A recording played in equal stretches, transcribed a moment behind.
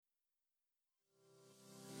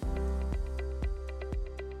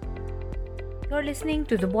You're listening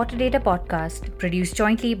to the Water Data Podcast, produced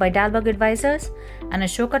jointly by Dalberg Advisors and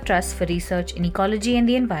Ashoka Trust for Research in Ecology and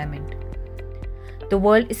the Environment. The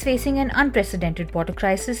world is facing an unprecedented water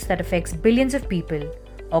crisis that affects billions of people,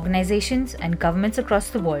 organizations, and governments across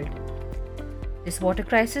the world. This water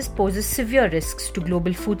crisis poses severe risks to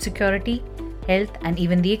global food security, health, and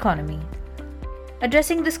even the economy.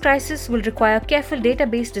 Addressing this crisis will require careful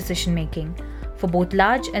data-based decision-making for both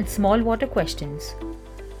large and small water questions.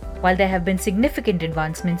 While there have been significant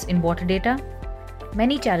advancements in water data,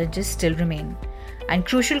 many challenges still remain, and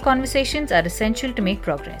crucial conversations are essential to make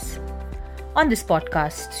progress. On this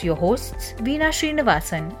podcast, your hosts, Veena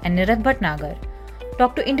Srinivasan and Nirath Bhatnagar,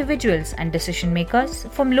 talk to individuals and decision makers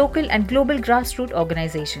from local and global grassroots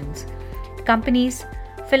organizations, companies,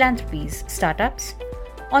 philanthropies, startups,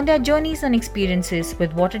 on their journeys and experiences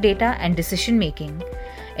with water data and decision making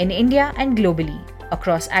in India and globally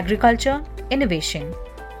across agriculture, innovation,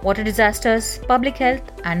 water disasters, public health,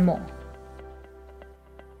 and more.